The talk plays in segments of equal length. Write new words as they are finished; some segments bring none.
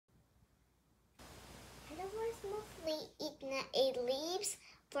ate leaves,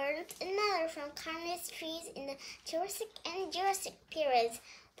 ferns, and matter from carnivorous trees in the Jurassic and Jurassic periods.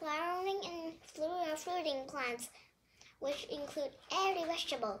 Flowering and fruiting plants, which include every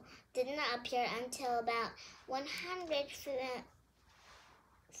vegetable, did not appear until about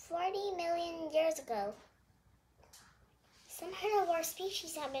 140 million years ago. Some herbivore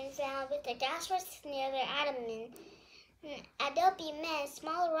species have been found with the gastrous near their abdomen. Adobe men,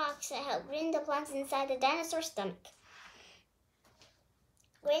 small rocks that help grind the plants inside the dinosaur stomach.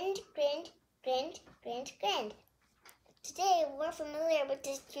 Grind, grind, grind, grind, grind. Today, we're familiar with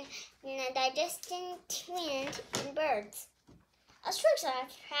the digestion trend in birds. Ostriches are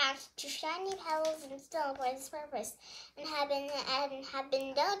attached to shiny petals and stone for this purpose, and have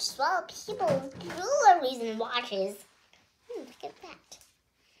been known to swallow people's jewelry and watches. Look at that.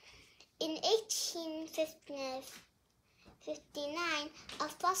 In 1859, a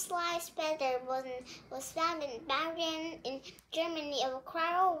fossilized feather was found in Bavaria in Germany of a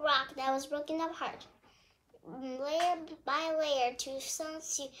coral rock that was broken apart layer by layer to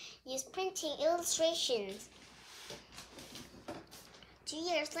use printing illustrations. 2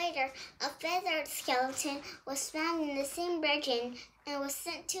 years later, a feathered skeleton was found in the same region and was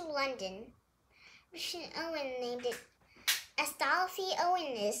sent to London. Richard Owen named it Astolphi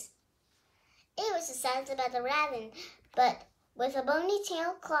owenis. It was the size of a raven, but with a bony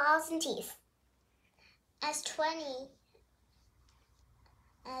tail, claws, and teeth. As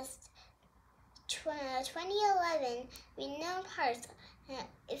 2011, we know parts,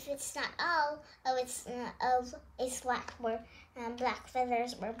 if it's not all, of its black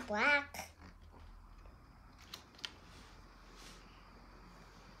feathers were black.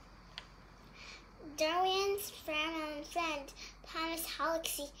 Darwin's friend Thomas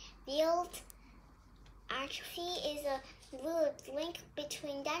Huxley revealed atrophy is a link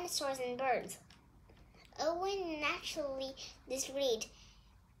between dinosaurs and birds. Owen naturally disagreed.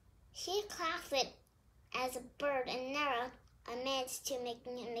 He classed it as a bird and never admitted to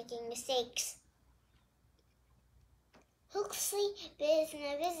making mistakes. Huxley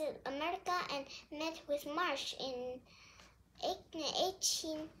visited America and met with Marsh in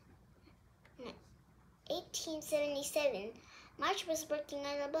 1877. Marsh was working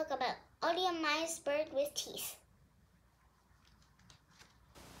on a book about Odeomys bird with teeth.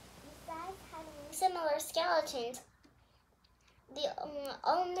 Besides having similar skeletons, the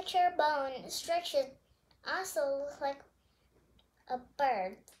ulnar bone structure also looked like a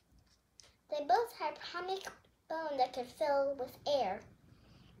bird. They both had hummic bone that could fill with air.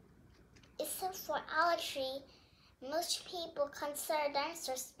 Except for allometry, most people consider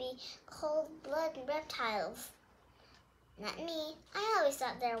dinosaurs to be cold-blooded reptiles. Not me. I always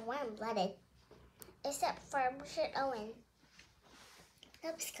thought they were warm-blooded. Except for Richard Owen.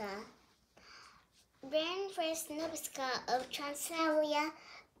 Nubisca. Baron First Nubisca of Transylvania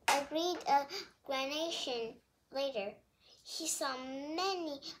agreed a granation later. He saw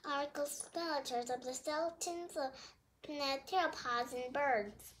many archaeological skeletons of the skeletons of theropods and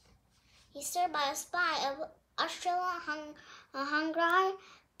birds. He served by a spy of Austria-Hungary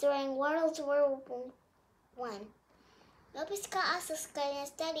during World War I. Nubisca also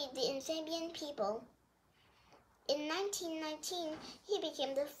studied the amphibian people. In 1919, he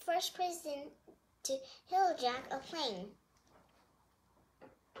became the first president to hijack a plane.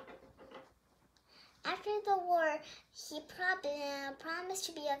 After the war, he promised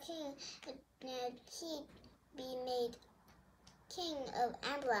to be a king. He'd be made king of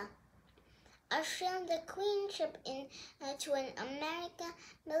Ambla. Australian the queenship to an American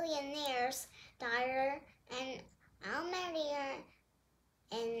millionaire's daughter, and I'll marry her,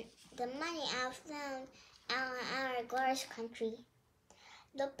 and the money I've found our glorious country.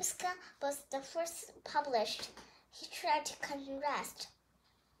 Nubisca was the first published. He tried to contrast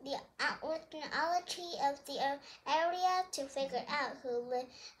the archaeology of the area to figure out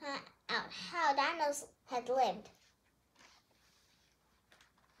how dinos had lived.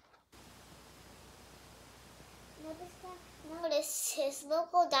 Nubisca noticed his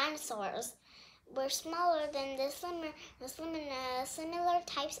local dinosaurs were smaller than the similar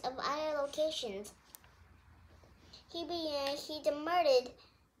types of other locations. He demurred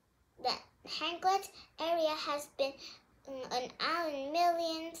that Hanglet area has been an island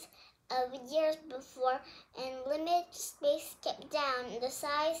millions of years before, and limited space kept down the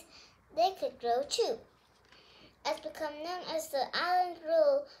size they could grow to. It's become known as the island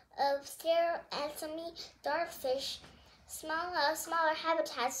rule of stereotomy darkfish. Smaller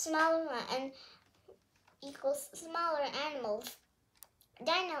habitats, smaller and equals smaller animals.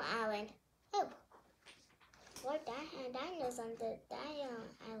 Dino Island. Oh, what dinos on the Dino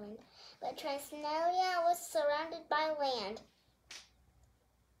Island? But Transylvania was surrounded by land.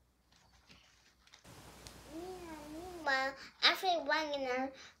 Meanwhile, after 1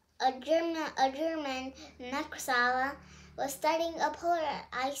 year, a German naturalist was studying a polar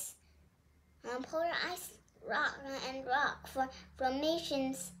ice rock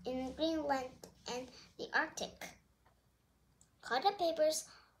formations in Greenland and the Arctic. Colored paper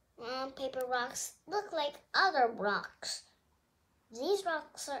rocks look like other rocks. These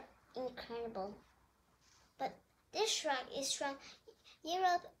rocks are incredible. But this rock is from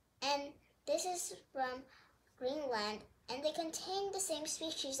Europe and this is from Greenland, and they contain the same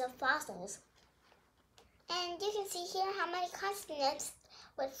species of fossils. And you can see here how many continents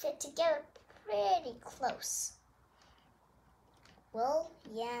would fit together pretty close. Well,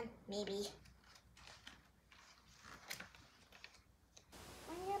 yeah, maybe.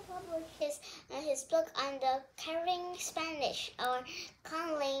 When he published his book on the Caribbean Spanish or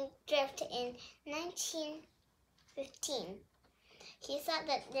Colony Drift in 1915, he thought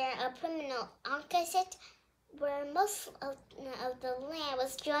that there a criminal opposite where most of the land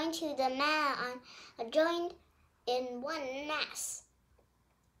was joined to the joined in one mass.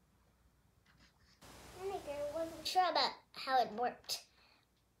 Vinegar wasn't sure about how it worked.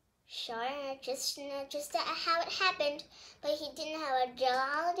 Sure, just how it happened, but he didn't have a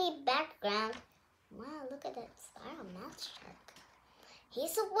geology background. Wow, look at that spiral mouth shark.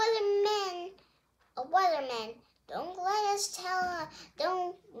 He's a weatherman.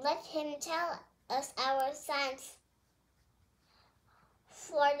 Don't let him tell us our science.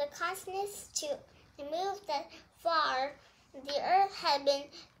 For the continents to move that far, the Earth had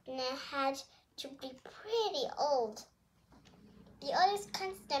to be pretty old. The oldest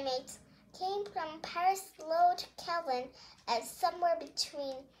continents came from Paris low to Kelvin at somewhere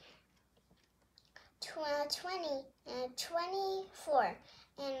between 24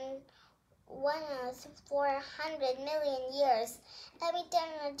 and 400 million years, and we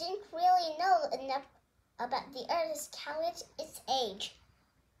didn't really know enough about the Earth to calculate its age.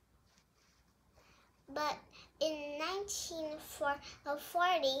 But in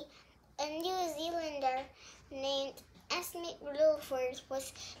 1940, a New Zealander named Smith Rutherford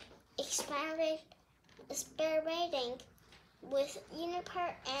was experimenting with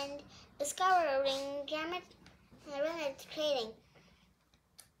uniper and discovering granite crating.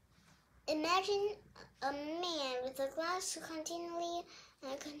 Imagine a man with a glass who continue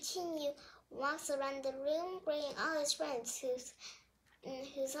walks around the room, bringing all his friends who's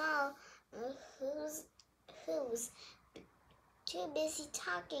too busy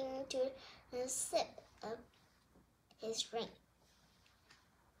talking to sip of his drink.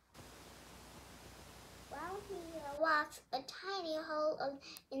 While he walks, a tiny hole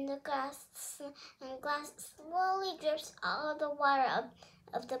in the glass, and glass slowly drips all the water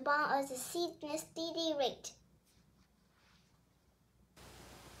of the ball at a steady rate.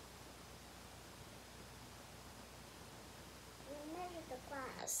 We measured the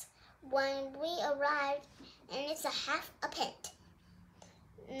glass when we arrived, and it's half a pint.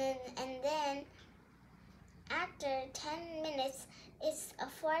 And then, after 10 minutes, it's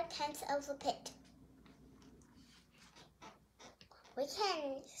 4/10 of a pint. We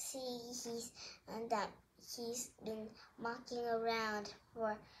can see that he's been walking around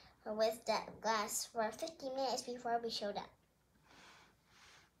with that glass for 50 minutes before we showed up.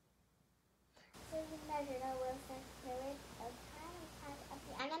 So we measured our Wilson period of time and part of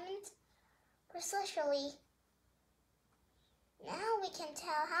the element precisely. Now we can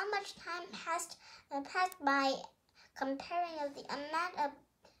tell how much time passed by comparing of the amount of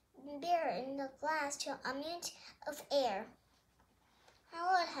beer in the glass to the amount of air.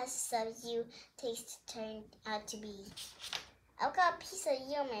 How old has you taste turned out to be? I've got a piece of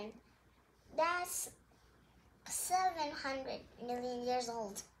human. That's 700 million years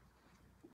old.